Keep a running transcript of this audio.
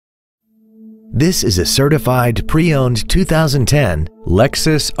This is a certified pre-owned 2010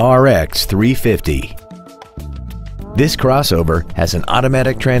 Lexus RX 350. This crossover has an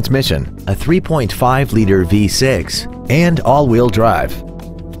automatic transmission, a 3.5-liter V6, and all-wheel drive.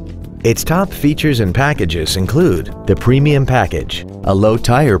 Its top features and packages include the Premium Package, a low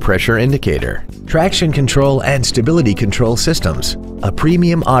tire pressure indicator, traction control and stability control systems, a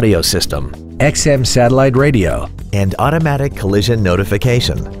premium audio system, XM satellite radio, and automatic collision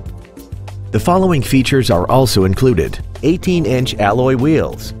notification. The following features are also included: 18-inch alloy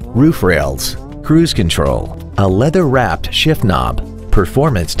wheels, roof rails, cruise control, a leather-wrapped shift knob,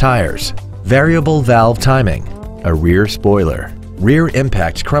 performance tires, variable valve timing, a rear spoiler, rear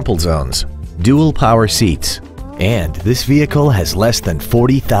impact crumple zones, dual power seats, and this vehicle has less than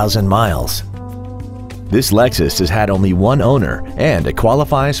 40,000 miles. This Lexus has had only one owner and it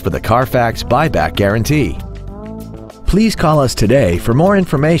qualifies for the Carfax buyback guarantee. Please call us today for more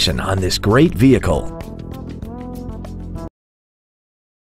information on this great vehicle.